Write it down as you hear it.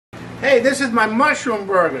Hey, this is my mushroom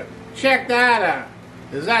burger. Check that out.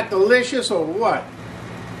 Is that delicious or what?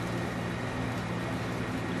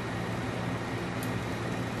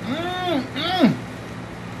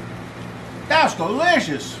 That's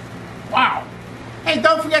delicious. Wow. Hey,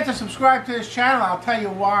 don't forget to subscribe to this channel. I'll tell you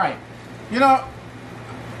why. You know,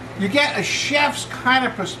 you get a chef's kind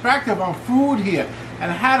of perspective on food here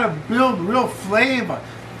and how to build real flavor.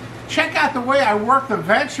 Check out the way I work the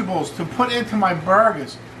vegetables to put into my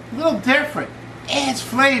burgers. A little different. Adds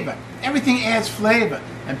flavor. Everything adds flavor.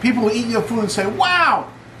 And people will eat your food and say, wow,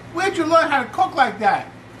 where'd you learn how to cook like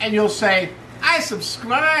that? And you'll say, I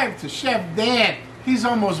subscribed to Chef Dan. He's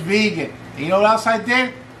almost vegan. And you know what else I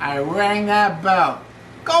did? I rang that bell.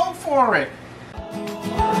 Go for it.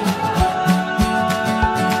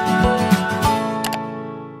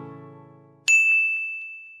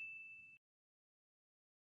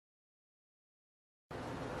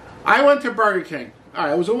 I went to Burger King. All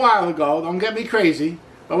right, it was a while ago. Don't get me crazy.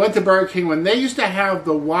 I went to Burger King when they used to have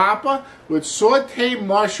the Whopper with sauteed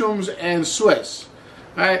mushrooms and Swiss.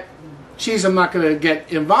 All right, cheese I'm not going to get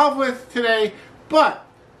involved with today, but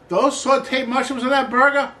those sauteed mushrooms in that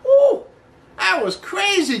burger, ooh, that was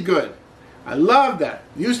crazy good. I love that.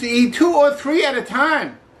 Used to eat 2 or 3 at a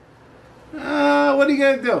time. What are you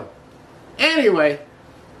going to do? Anyway,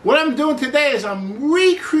 what I'm doing today is I'm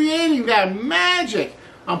recreating that magic.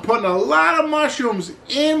 I'm putting a lot of mushrooms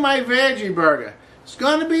in my veggie burger. It's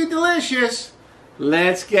going to be delicious.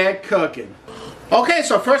 Let's get cooking. Okay,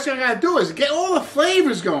 so first thing I got to do is get all the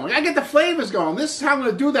flavors going. I got to get the flavors going. This is how I'm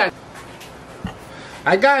going to do that.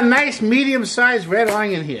 I got a nice medium-sized red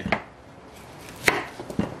onion here.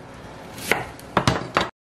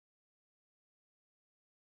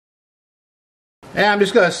 And I'm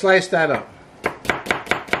just going to slice that up.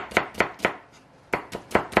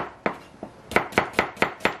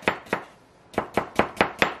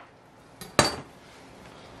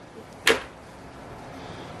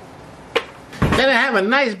 Then I have a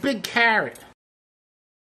nice big carrot.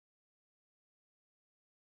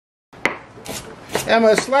 And I'm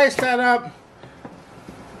going to slice that up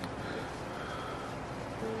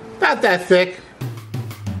about that thick.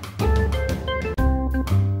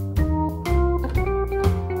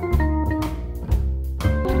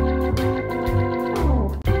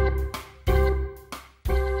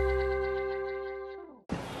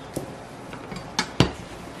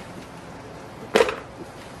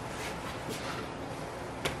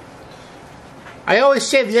 I always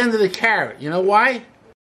save the end of the carrot. You know why?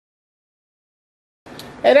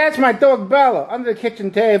 Hey, that's my dog Bella under the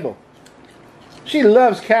kitchen table. She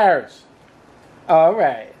loves carrots. All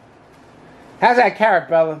right. How's that carrot,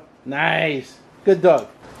 Bella? Nice. Good dog.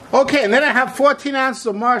 Okay, and then I have 14 ounces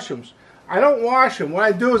of mushrooms. I don't wash them. What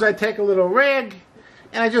I do is I take a little rag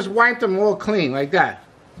and I just wipe them all clean like that.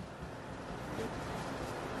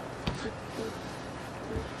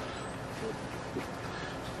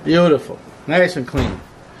 Beautiful. Nice and clean.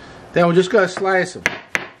 Then we're just going to slice them.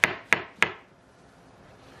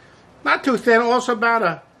 Not too thin, also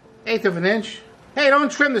about 1/8 of an inch. Hey,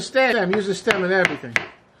 don't trim the stem. Use the stem and everything.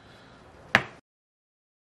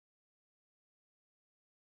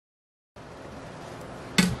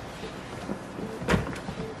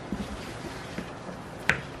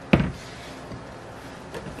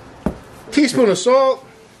 Teaspoon of salt.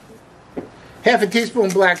 1/2 teaspoon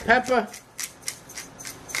black pepper.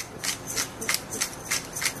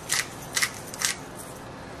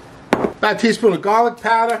 About a teaspoon of garlic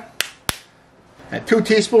powder and 2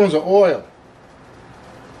 teaspoons of oil.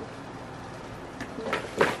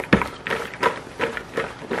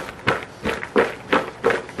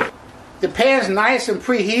 The pan's nice and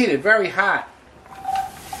preheated, very hot.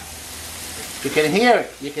 You can hear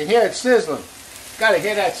it. You can hear it sizzling. Gotta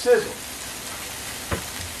hear that sizzle.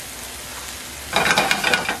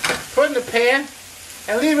 Put it in the pan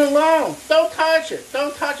and leave it alone. Don't touch it.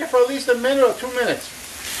 Don't touch it for at least 1 minute or 2 minutes.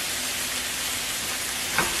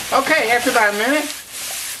 Okay, after about 1 minute,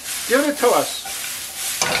 give it a toss.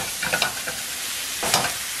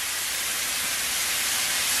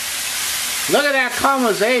 Look at that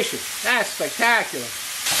caramelization. That's spectacular.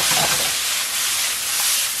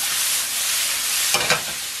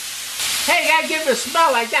 Hey, you gotta give it a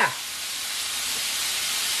smell like that.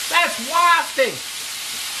 That's wafting.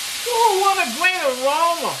 Ooh, what a great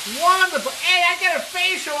aroma. Wonderful. Hey, I get a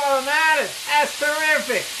facial automatic. That's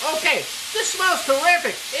terrific. Okay, this smells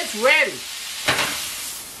terrific. It's ready.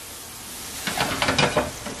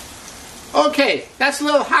 Okay, that's a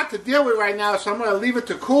little hot to deal with right now, so I'm going to leave it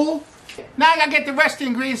to cool. Now I got to get the rest of the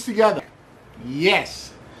ingredients together.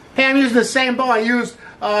 Yes. Hey, I'm using the same bowl I used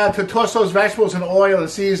to toss those vegetables in oil and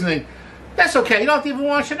seasoning That's okay. You don't have to even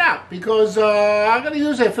wash it out because I'm going to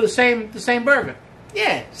use it for the same burger.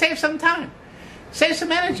 Yeah, save some time. Save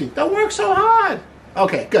some energy. Don't work so hard.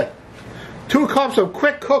 Okay, good. 2 cups of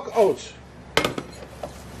quick cook oats.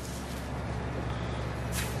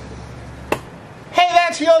 Hey,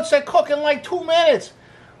 that's the oats that cook in like 2 minutes.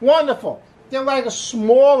 Wonderful. They're like a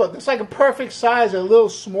smaller. It's like a perfect size. A little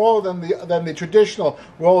smaller than the traditional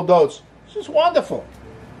rolled oats. This is wonderful.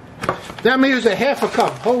 Then I'm going to use a half a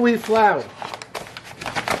cup whole wheat flour.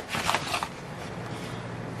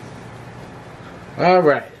 All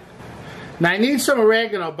right. Now I need some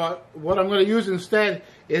oregano, but what I'm going to use instead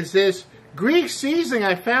is this Greek seasoning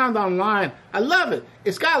I found online. I love it.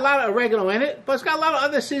 It's got a lot of oregano in it, but it's got a lot of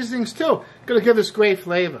other seasonings too. It's going to give this great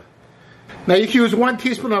flavor. Now you can use 1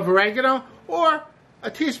 teaspoon of oregano or a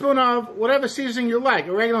teaspoon of whatever seasoning you like.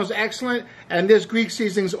 Oregano is excellent, and this Greek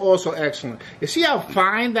seasoning is also excellent. You see how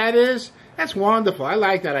fine that is? That's wonderful. I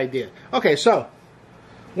like that idea. Okay, so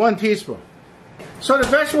 1 teaspoon. So the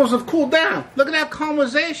vegetables have cooled down. Look at that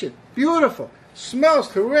caramelization. Beautiful. Smells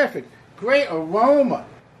terrific. Great aroma.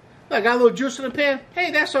 Look, I got a little juice in the pan. Hey,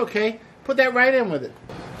 that's okay. Put that right in with it.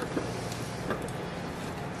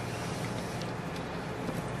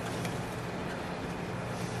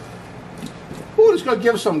 Ooh, it's going to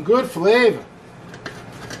give some good flavor.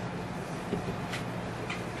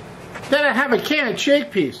 Then I have a can of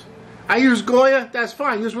chickpeas. I use Goya. That's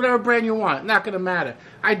fine. Use whatever brand you want. Not going to matter.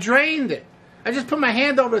 I drained it. I just put my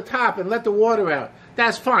hand over the top and let the water out.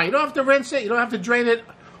 That's fine. You don't have to rinse it. You don't have to drain it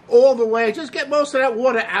all the way. Just get most of that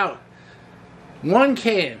water out. 1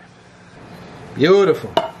 can.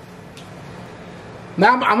 Beautiful.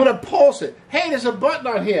 Now I'm going to pulse it. Hey, there's a button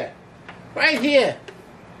on here. Right here.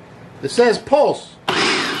 It says pulse.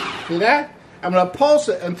 See that? I'm going to pulse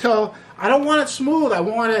it until I don't want it smooth. I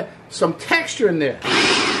want some texture in there.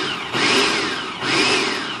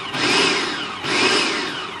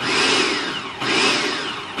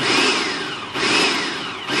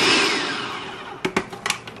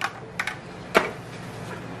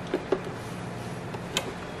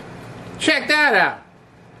 Check that out.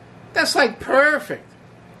 That's like perfect.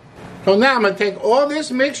 So now I'm going to take all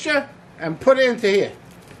this mixture and put it into here.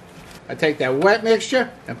 I take that wet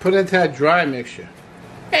mixture and put it into that dry mixture.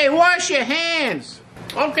 Hey, wash your hands.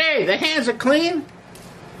 Okay, the hands are clean.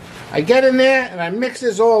 I get in there and I mix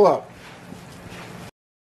this all up.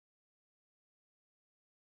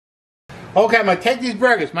 Okay, I'm going to take these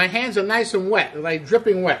burgers. My hands are nice and wet. They're like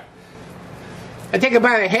dripping wet. I take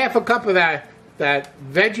about a half a cup of that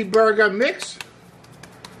veggie burger mix.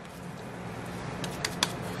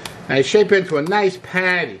 And I shape it into a nice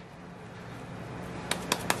patty.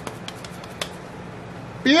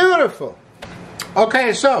 Beautiful.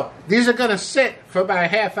 Okay, so these are going to sit for about a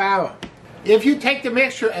half hour. If you take the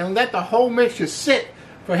mixture and let the whole mixture sit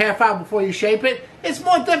for a half hour before you shape it, it's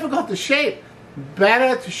more difficult to shape.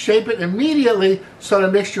 Better to shape it immediately so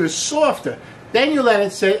the mixture is softer. Then you let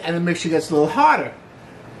it sit and the mixture gets a little harder.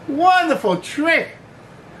 Wonderful trick.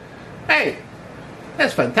 Hey,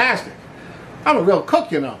 that's fantastic. I'm a real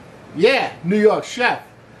cook, you know. Yeah, New York chef.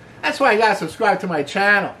 That's why you gotta subscribe to my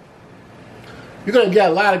channel. You're gonna get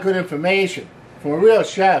a lot of good information from a real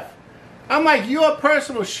chef. I'm like your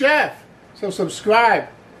personal chef. So subscribe.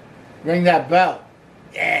 Ring that bell.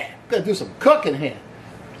 Yeah, I'm gonna do some cooking here.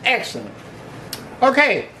 Excellent.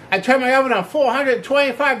 Okay, I turned my oven on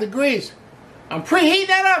 425 degrees. I'm preheating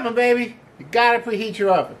that oven, baby. You gotta preheat your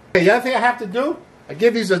oven. Okay, the other thing I have to do, I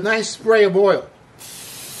give these a nice spray of oil.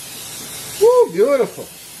 Woo, beautiful.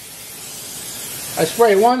 I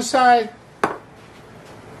spray one side.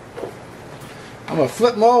 I'm gonna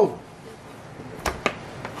flip them over.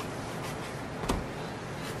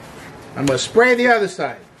 I'm gonna spray the other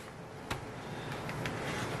side.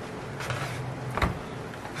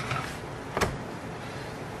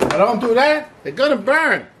 If I don't do that, they're gonna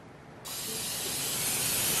burn.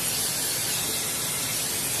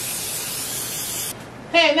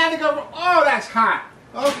 Hey, now they go, oh, that's hot.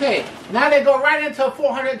 Okay, now they go right into a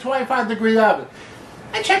 425 degree oven.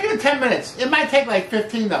 I check it in 10 minutes. It might take like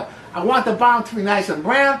 15 though. I want the bottom to be nice and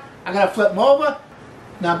brown. I gotta flip them over.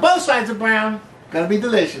 Now both sides are brown. Gonna be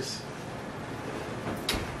delicious.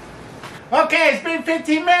 Okay, it's been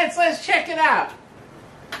 15 minutes. Let's check it out.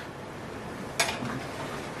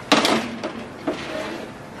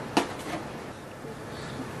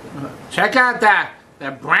 Check out that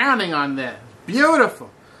browning on there. Beautiful.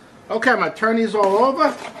 Okay, I'm going to turn these all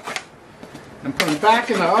over and put them back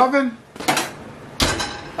in the oven.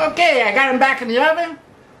 Okay, I got them back in the oven.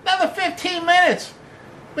 Another 15 minutes.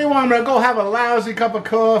 Meanwhile, I'm going to go have a lousy cup of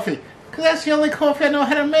coffee because that's the only coffee I know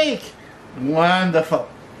how to make. Wonderful.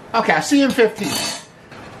 Okay, I'll see you in 15.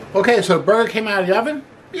 Okay, so the burger came out of the oven.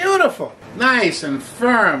 Beautiful. Nice and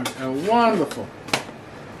firm and wonderful.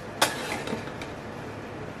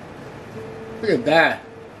 Look at that.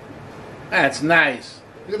 That's nice.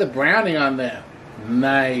 Look at the browning on there.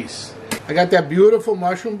 Nice. I got that beautiful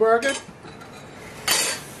mushroom burger.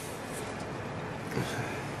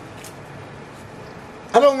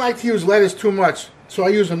 I don't like to use lettuce too much, so I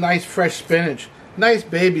use a nice fresh spinach. Nice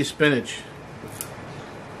baby spinach.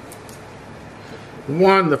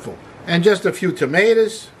 Wonderful. And just a few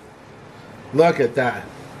tomatoes. Look at that.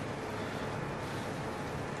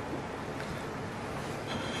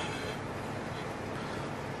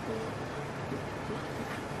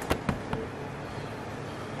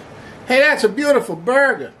 Hey, that's a beautiful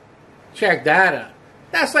burger. Check that out.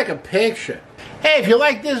 That's like a picture. Hey, if you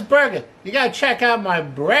like this burger, you gotta check out my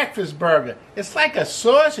breakfast burger. It's like a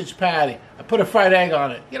sausage patty. I put a fried egg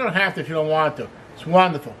on it. You don't have to if you don't want to. It's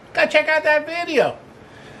wonderful. Go check out that video.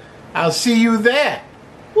 I'll see you there.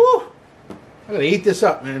 Woo! I'm gonna eat this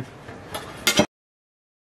up, man.